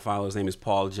entrepreneur I follow. His name is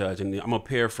Paul Judge, and I'm gonna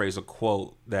paraphrase a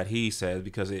quote that he says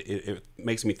because it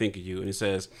makes me think of you. And it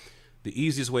says, "The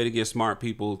easiest way to get smart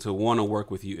people to want to work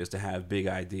with you is to have big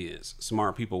ideas.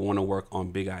 Smart people want to work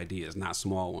on big ideas, not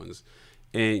small ones.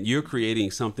 And you're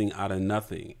creating something out of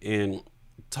nothing." And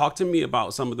talk to me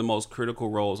about some of the most critical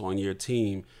roles on your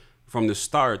team from the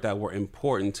start that were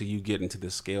important to you getting to the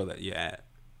scale that you're at,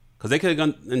 because they could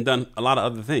have done a lot of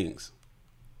other things.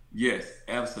 Yes,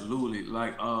 absolutely.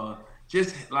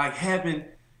 Just like having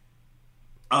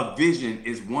a vision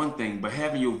is one thing, but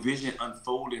having your vision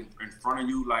unfold in front of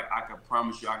you, like I can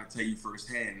promise you, I can tell you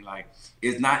firsthand, like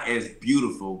it's not as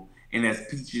beautiful and as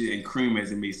peaches and cream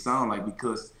as it may sound like,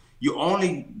 because you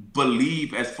only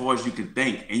believe as far as you can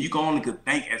think, and you can only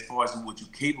think as far as what you're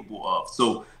capable of.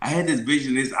 So I had this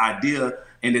vision, this idea,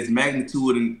 and this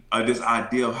magnitude, and this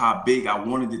idea of how big I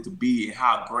wanted it to be and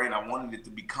how great I wanted it to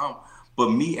become.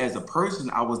 But me as a person,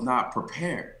 I was not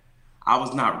prepared. I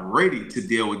was not ready to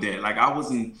deal with that. Like I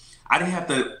didn't have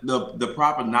the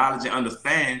proper knowledge and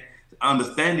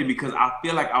understanding, because I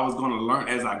feel like I was going to learn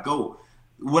as I go.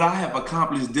 What I have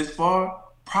accomplished this far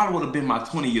probably would have been my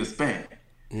 20-year span.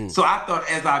 So I thought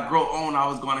as I grow on, I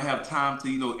was going to have time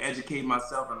to, educate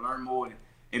myself and learn more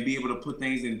and be able to put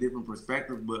things in different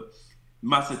perspectives. But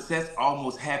my success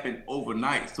almost happened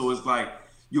overnight. So it's like,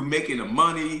 you're making the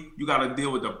money, you got to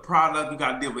deal with the product, you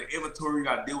got to deal with inventory, you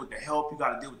got to deal with the help, you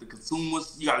got to deal with the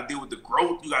consumers, you got to deal with the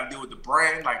growth, you got to deal with the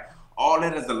brand. Like all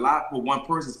that is a lot for one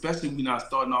person, especially when you're not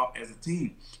starting off as a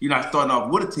team. You're not starting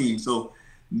off with a team. So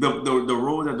the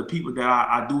roles of the people that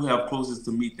I do have closest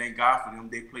to me, thank God for them,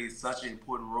 they play such an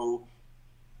important role.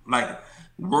 Like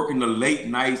working the late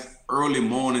nights, early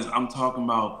mornings, I'm talking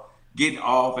about getting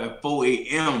off at 4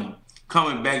 a.m.,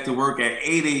 coming back to work at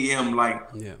 8 a.m. Like,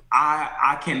 yeah.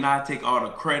 I cannot take all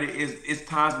the credit. It's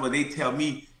times where they tell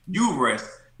me, you rest,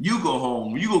 you go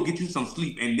home, you go get you some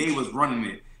sleep, and they was running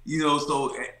it.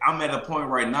 So I'm at a point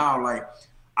right now, like,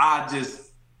 I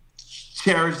just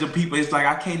cherish the people. It's like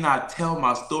I cannot tell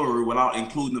my story without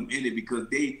including them in it, because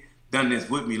they done this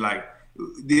with me. Like,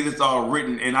 it's all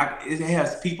written, and it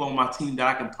has people on my team that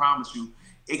I can promise you,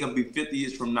 it could be 50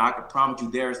 years from now, I can promise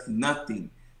you there's nothing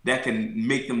that can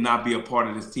make them not be a part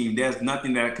of this team. There's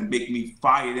nothing that can make me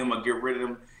fire them or get rid of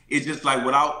them. It's just like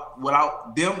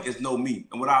without them is no me,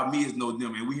 and without me is no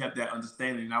them. And we have that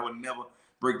understanding, and I would never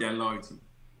break that loyalty.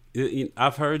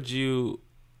 I've heard you,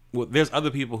 well, there's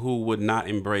other people who would not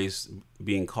embrace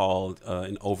being called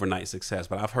an overnight success,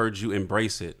 but I've heard you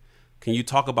embrace it. Can you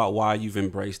talk about why you've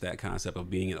embraced that concept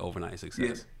of being an overnight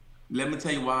success? Yeah. Let me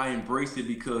tell you why I embraced it,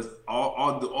 because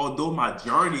although my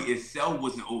journey itself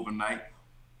wasn't overnight,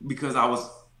 because I was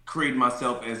creating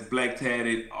myself as Blakk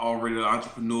Tatted, already an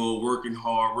entrepreneur, working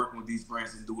hard, working with these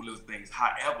brands and doing those things.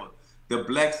 However, the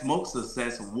Blakk Smoke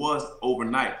success was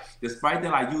overnight. Despite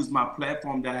that, I used my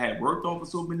platform that I had worked on for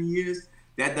so many years.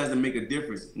 That doesn't make a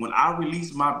difference. When I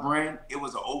released my brand, it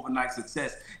was an overnight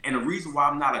success. And the reason why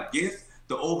I'm not against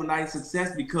the overnight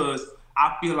success, because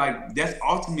I feel like that's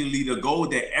ultimately the goal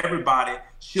that everybody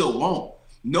should want.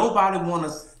 Nobody want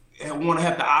to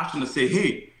have the option to say,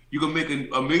 hey, you can make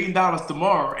 $1 million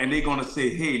tomorrow, and they're gonna say,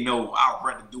 "Hey, no, I'd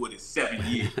rather do it in 7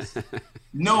 years."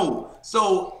 No,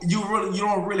 so you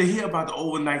don't really hear about the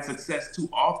overnight success too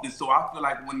often. So I feel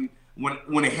like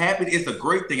when it happened, it's a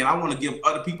great thing, and I want to give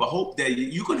other people hope that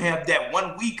you can have that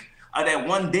 1 week, or that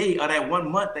 1 day, or that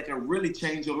 1 month that can really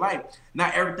change your life.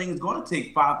 Not everything is going to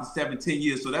take 5 to 7, 10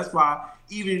 years. So that's why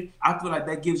even I feel like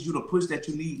that gives you the push that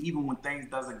you need, even when things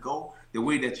doesn't go the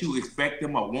way that you expect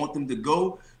them or want them to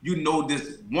go.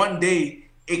 This one day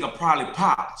it could probably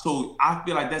pop. So I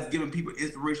feel like that's giving people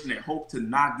inspiration and hope to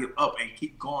not give up and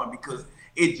keep going, because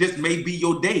it just may be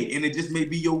your day and it just may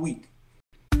be your week.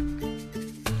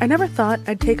 I never thought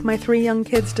I'd take my 3 young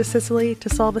kids to Sicily to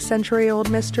solve a century-old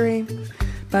mystery.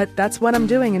 But that's what I'm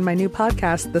doing in my new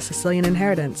podcast, The Sicilian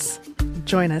Inheritance.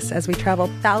 Join us as we travel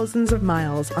thousands of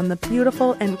miles on the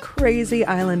beautiful and crazy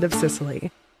island of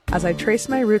Sicily, as I trace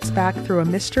my roots back through a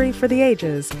mystery for the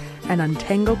ages and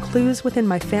untangle clues within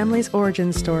my family's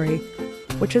origin story,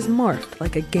 which has morphed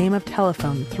like a game of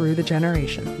telephone through the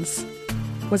generations.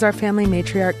 Was our family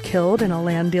matriarch killed in a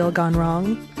land deal gone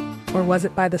wrong? Or was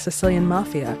it by the Sicilian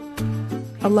mafia?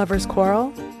 A lover's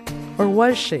quarrel? Or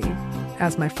was she,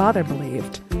 as my father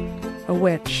believed, a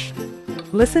witch?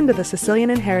 Listen to The Sicilian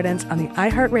Inheritance on the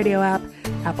iHeartRadio app,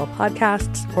 Apple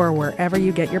Podcasts, or wherever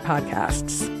you get your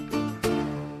podcasts.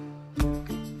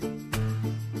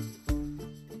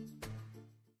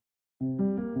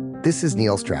 This is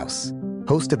Neil Strauss,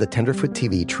 host of the Tenderfoot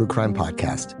TV true crime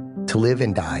podcast, To Live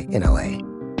and Die in LA.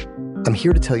 I'm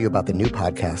here to tell you about the new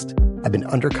podcast I've been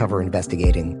undercover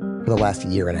investigating for the last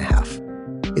year and a half.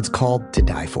 It's called To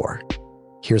Die For.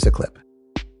 Here's a clip.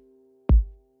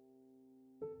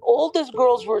 All these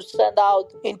girls were sent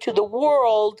out into the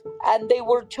world and they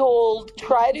were told,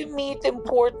 try to meet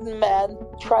important men,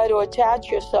 try to attach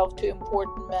yourself to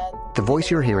important men. The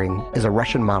voice you're hearing is a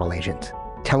Russian model agent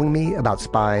telling me about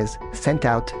spies sent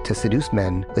out to seduce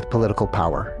men with political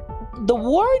power. The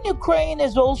war in Ukraine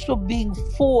is also being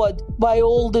fought by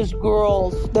all these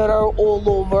girls that are all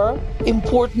over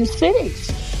important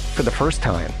cities. For the first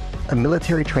time, a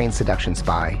military-trained seduction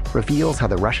spy reveals how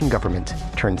the Russian government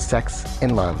turned sex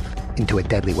and love into a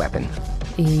deadly weapon.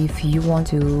 If you want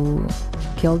to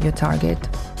kill your target,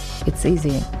 it's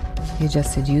easy. You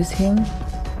just seduce him,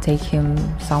 take him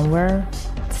somewhere,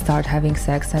 start having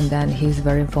sex, and then he's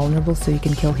very vulnerable, so you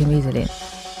can kill him easily.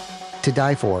 To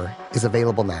Die For is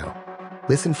available now.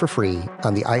 Listen for free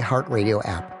on the iHeartRadio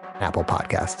app, Apple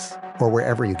Podcasts, or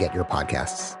wherever you get your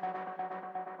podcasts.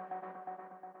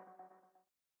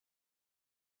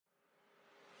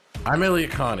 I'm Elliot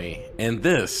Connie, and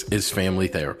this is Family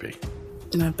Therapy.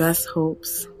 My best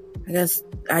hopes, I guess,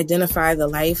 identify the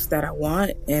life that I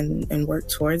want and work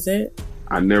towards it.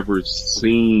 I never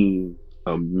seen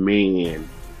a man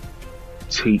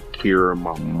take care of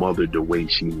my mother the way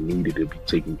she needed to be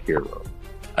taken care of.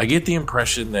 I get the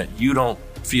impression that you don't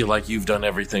feel like you've done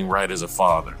everything right as a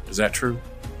father. Is that true?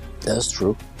 That's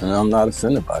true, and I'm not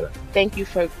offended by that. Thank you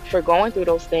for going through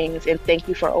those things, and thank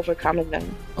you for overcoming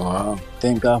them. Wow.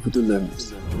 Thank God for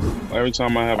deliverance. Every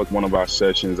time I have one of our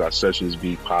sessions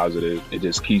be positive. It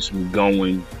just keeps me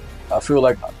going. I feel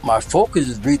like my focus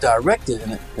is redirected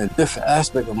in a different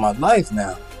aspect of my life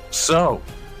now. So,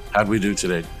 how'd we do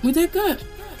today? We did good.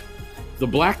 The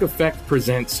Blakk Effect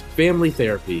presents Family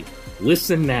Therapy.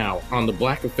 Listen now on the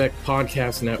Blakk Effect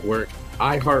Podcast Network,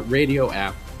 iHeartRadio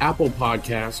app, Apple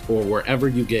Podcasts, or wherever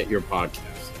you get your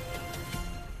podcasts.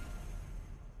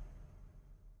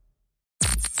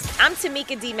 I'm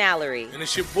Tamika D. Mallory. And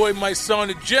it's your boy, my son,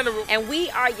 the General. And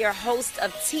we are your hosts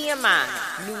of TMI.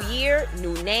 New year,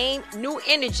 new name, new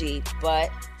energy, but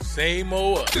same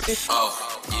old us.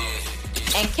 Oh,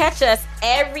 yeah. And catch us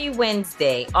every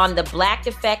Wednesday on the Blakk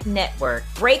Effect Network,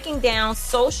 breaking down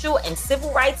social and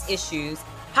civil rights issues,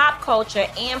 pop culture,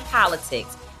 and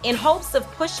politics, in hopes of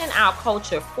pushing our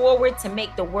culture forward to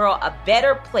make the world a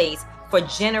better place for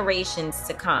generations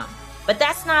to come. But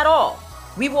that's not all.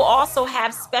 We will also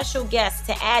have special guests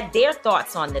to add their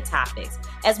thoughts on the topics,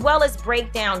 as well as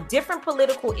break down different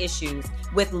political issues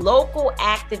with local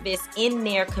activists in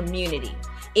their community.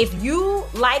 If you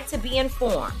like to be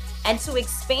informed and to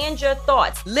expand your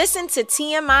thoughts, listen to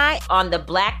TMI on the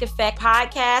Blakk Effect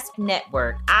Podcast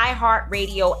Network,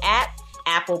 iHeartRadio app,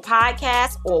 Apple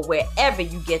Podcasts, or wherever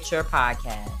you get your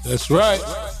podcasts. That's right.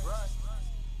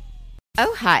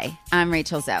 Oh, hi, I'm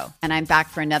Rachel Zoe, and I'm back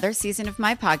for another season of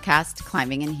my podcast,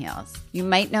 Climbing in Heels. You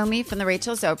might know me from the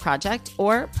Rachel Zoe Project,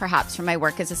 or perhaps from my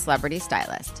work as a celebrity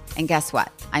stylist. And guess what?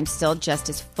 I'm still just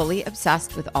as fully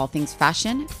obsessed with all things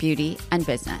fashion, beauty, and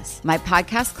business. My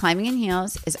podcast, Climbing in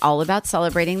Heels, is all about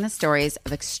celebrating the stories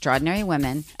of extraordinary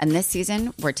women, and this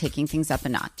season, we're taking things up a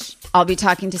notch. I'll be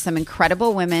talking to some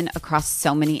incredible women across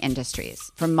so many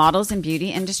industries, from models and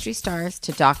beauty industry stars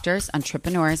to doctors,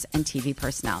 entrepreneurs, and TV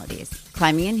personalities.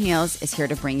 Climbing in Heels is here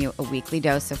to bring you a weekly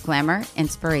dose of glamour,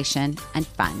 inspiration, and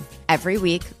fun. Every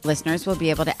week, listeners will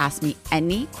be able to ask me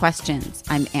any questions.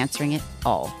 I'm answering it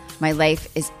all. My life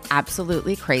is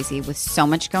absolutely crazy with so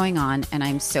much going on, and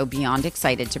I'm so beyond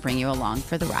excited to bring you along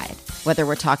for the ride. Whether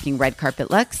we're talking red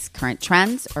carpet looks, current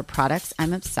trends, or products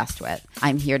I'm obsessed with,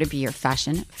 I'm here to be your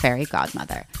fashion fairy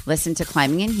godmother. Listen to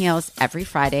Climbing in Heels every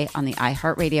Friday on the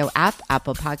iHeartRadio app,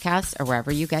 Apple Podcasts, or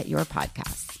wherever you get your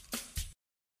podcasts.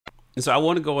 And so I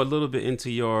want to go a little bit into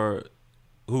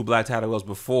who Black Tatted was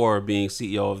before being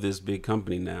CEO of this big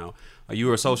company now. You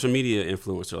were a social media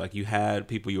influencer. Like, you had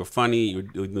people, you were funny, you were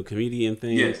doing the comedian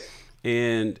thing. Yes.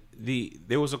 And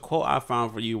there was a quote I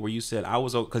found for you where you said,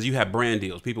 because you had brand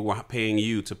deals. People were paying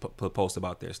you to post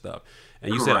about their stuff.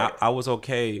 And you Correct. said, I was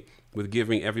okay with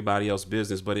giving everybody else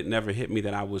business, but it never hit me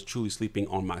that I was truly sleeping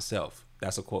on myself.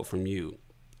 That's a quote from you.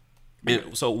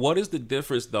 And so what is the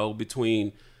difference, though,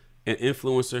 between an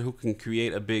influencer who can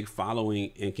create a big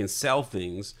following and can sell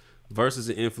things versus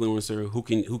an influencer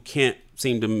who can't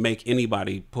seem to make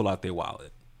anybody pull out their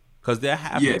wallet? Because that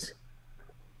happens.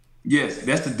 Yes,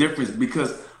 that's the difference.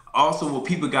 Because also what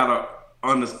people gotta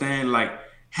understand, like,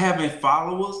 having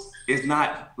followers is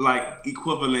not like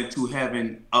equivalent to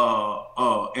having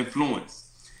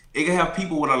influence. It can have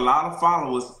people with a lot of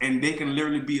followers, and they can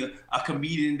literally be a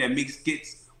comedian that makes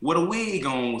skits with a wig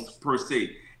on, per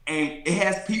se. And it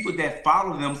has people that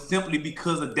follow them simply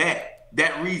because of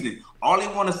that reason. All they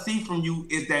want to see from you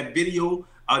is that video,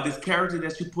 this character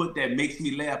that you put that makes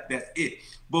me laugh. That's it.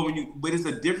 But it's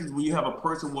a difference when you have a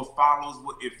person with followers,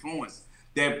 with influence,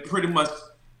 that pretty much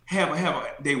have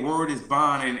their word is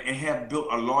bond and have built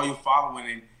a loyal following,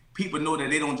 and people know that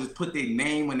they don't just put their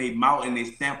name and their mouth and they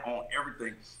stamp on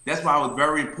everything. That's why it was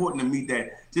very important to me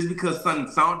that just because something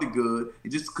sounded good,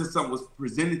 and just because something was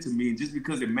presented to me, and just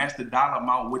because it matched the dollar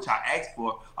amount which I asked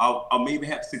for, or maybe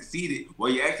have succeeded,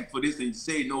 well, you asked for this and you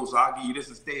say no, so I'll give you this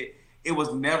instead. It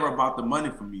was never about the money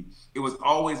for me. It was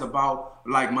always about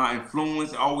like my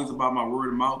influence, always about my word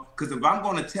of mouth. Because if I'm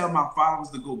going to tell my followers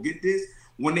to go get this,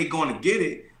 when they're going to get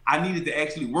it, I needed to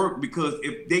actually work, because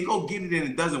if they go get it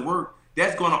and it doesn't work,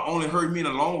 that's going to only hurt me in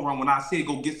the long run when I say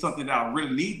go get something that I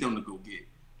really need them to go get.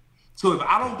 So if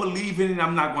I don't believe in it,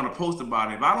 I'm not going to post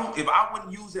about it. If I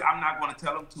wouldn't use it, I'm not going to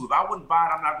tell them to. If I wouldn't buy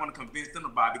it, I'm not going to convince them to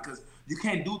buy it, because you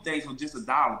can't do things with just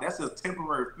 $1. That's a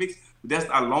temporary fix, but that's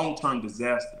a long-term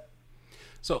disaster.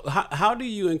 So how do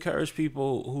you encourage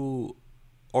people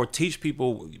or teach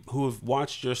people who have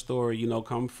watched your story,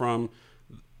 come from,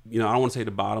 I don't want to say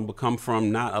the bottom, but come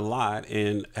from not a lot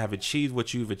and have achieved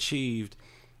what you've achieved,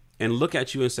 and look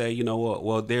at you and say,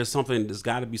 well, there's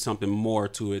got to be something more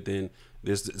to it than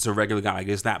this. It's a regular guy.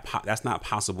 That's not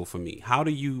possible for me. How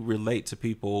do you relate to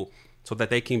people so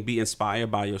that they can be inspired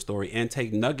by your story and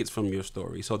take nuggets from your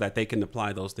story so that they can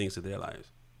apply those things to their lives?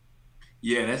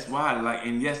 Yeah, that's why.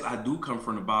 And yes, I do come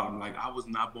from the bottom. Like, I was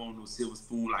not born with a silver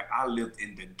spoon. Like, I lived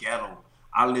in the ghetto.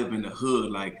 I live in the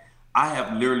hood. Like, I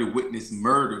have literally witnessed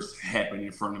murders happen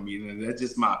in front of me. And that's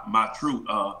just my truth.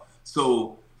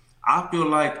 So I feel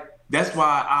like that's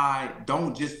why I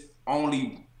don't just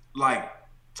only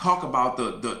talk about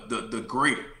the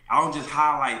great. I don't just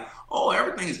highlight,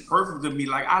 everything is perfect to me.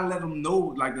 Like, I let them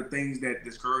know the things that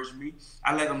discourage me.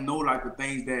 I let them know the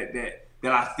things that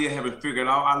I still haven't figured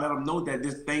out. I let them know that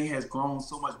this thing has grown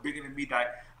so much bigger than me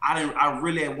that I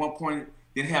really at one point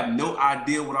didn't have no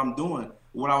idea what I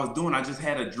was doing. I just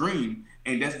had a dream,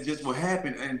 and that's just what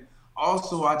happened. And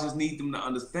also, I just need them to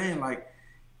understand,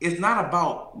 it's not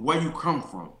about where you come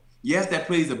from. Yes, that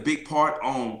plays a big part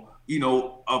on,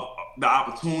 of the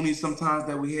opportunities sometimes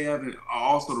that we have, and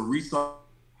also the resources.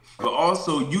 But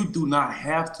also, you do not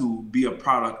have to be a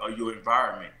product of your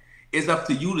environment. It's up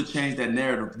to you to change that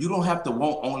narrative. You don't have to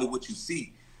want only what you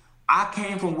see. I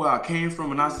came from where I came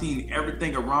from, and I seen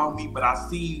everything around me, but I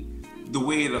seen the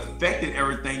way it affected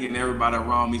everything and everybody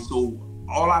around me. So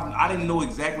I didn't know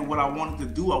exactly what I wanted to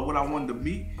do or what I wanted to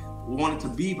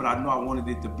be, but I know I wanted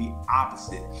it to be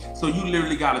opposite. So you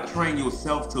literally got to train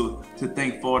yourself to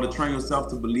think forward, to train yourself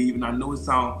to believe. And I know it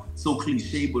sounds so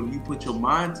cliche, but if you put your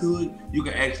mind to it, you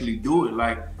can actually do it.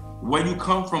 Like, where you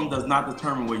come from does not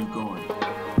determine where you're going.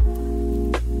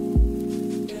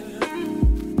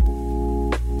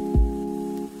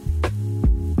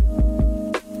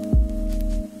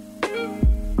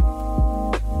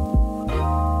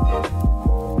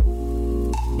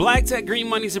 Blakk Tech Green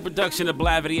Money is a production of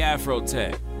Blavity Afro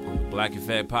Tech on the Blakk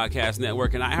Effect Podcast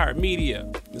Network and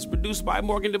iHeartMedia. It's produced by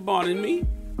Morgan DeBon and me,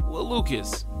 Will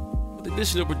Lucas, with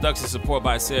additional production support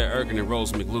by Sarah Ergen and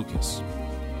Rose McLucas.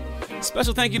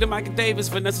 Special thank you to Micah Davis,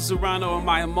 Vanessa Serrano, and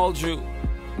Maya Moldrew.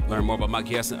 Learn more about my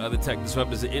guests and other tech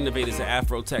disruptors and innovators at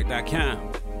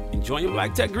afrotech.com. Enjoying your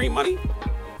Blakk Tech Green Money?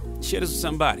 Share this with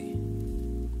somebody.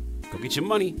 Go get your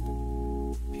money.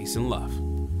 Peace and love.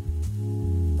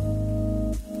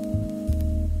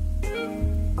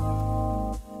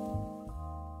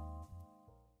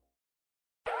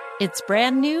 It's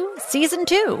brand new, Season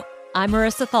 2. I'm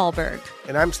Marissa Thalberg.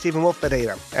 And I'm Stephen Wolf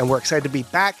Bedeta, and we're excited to be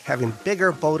back having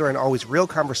bigger, bolder, and always real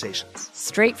conversations.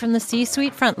 Straight from the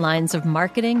C-suite front lines of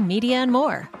marketing, media, and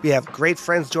more. We have great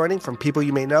friends joining from people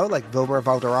you may know, like Vilmer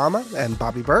Valderrama and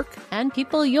Bobby Burke. And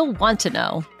people you'll want to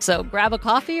know. So grab a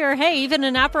coffee or, hey, even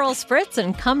an Aperol Spritz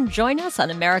and come join us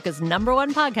on America's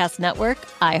 #1 podcast network,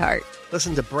 iHeart.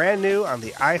 Listen to brand new on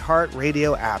the iHeart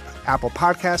Radio app, Apple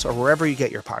Podcasts, or wherever you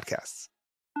get your podcasts.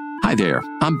 Hi there,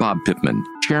 I'm Bob Pittman,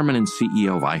 Chairman and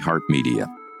CEO of iHeartMedia.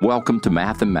 Welcome to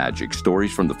Math and Magic,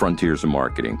 Stories from the Frontiers of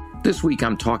Marketing. This week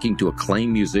I'm talking to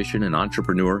acclaimed musician and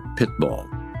entrepreneur, Pitbull.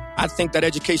 I think that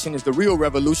education is the real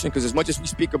revolution, because as much as we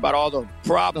speak about all the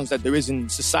problems that there is in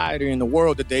society and in the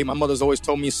world today, my mother's always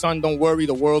told me, son, don't worry,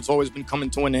 the world's always been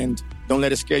coming to an end. Don't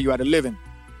let it scare you out of living.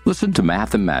 Listen to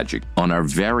Math and Magic on our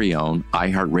very own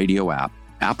iHeartRadio app,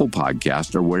 Apple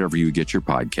Podcast, or wherever you get your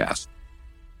podcasts.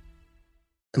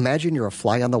 Imagine you're a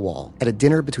fly on the wall at a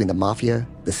dinner between the Mafia,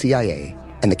 the CIA,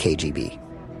 and the KGB.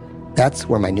 That's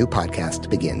where my new podcast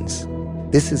begins.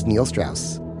 This is Neil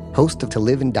Strauss, host of To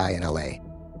Live and Die in LA,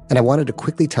 and I wanted to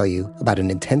quickly tell you about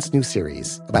an intense new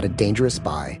series about a dangerous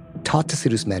spy taught to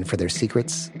seduce men for their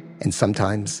secrets and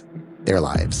sometimes their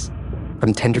lives.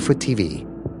 From Tenderfoot TV,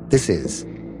 this is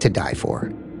To Die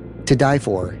For. To Die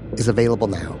For is available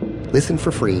now. Listen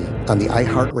for free on the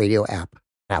iHeartRadio app,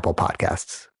 Apple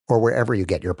Podcasts, or wherever you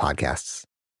get your podcasts.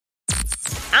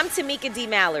 I'm Tamika D.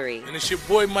 Mallory. And it's your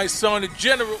boy, my son, the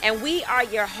General. And we are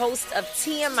your hosts of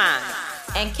TMI.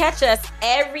 And catch us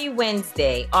every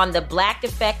Wednesday on the Blakk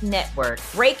Effect Network,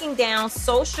 breaking down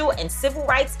social and civil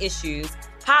rights issues,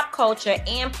 pop culture,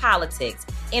 and politics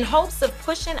in hopes of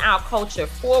pushing our culture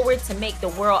forward to make the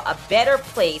world a better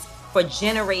place for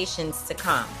generations to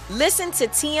come. Listen to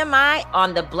TMI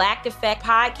on the Blakk Effect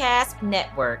Podcast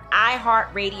Network,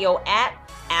 iHeartRadio app,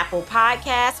 Apple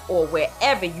Podcasts, or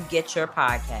wherever you get your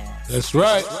podcasts. That's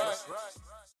right.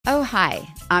 Oh, hi,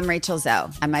 I'm Rachel Zoe,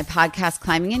 and my podcast,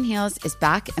 Climbing in Heels, is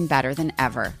back and better than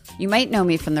ever. You might know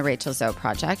me from the Rachel Zoe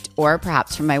Project, or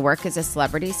perhaps from my work as a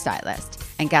celebrity stylist.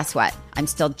 And guess what? I'm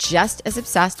still just as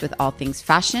obsessed with all things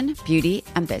fashion, beauty,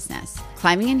 and business.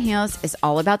 Climbing in Heels is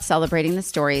all about celebrating the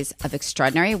stories of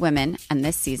extraordinary women, and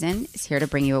this season is here to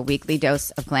bring you a weekly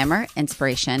dose of glamour,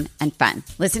 inspiration, and fun.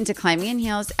 Listen to Climbing in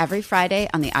Heels every Friday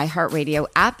on the iHeartRadio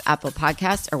app, Apple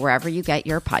Podcasts, or wherever you get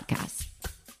your podcasts.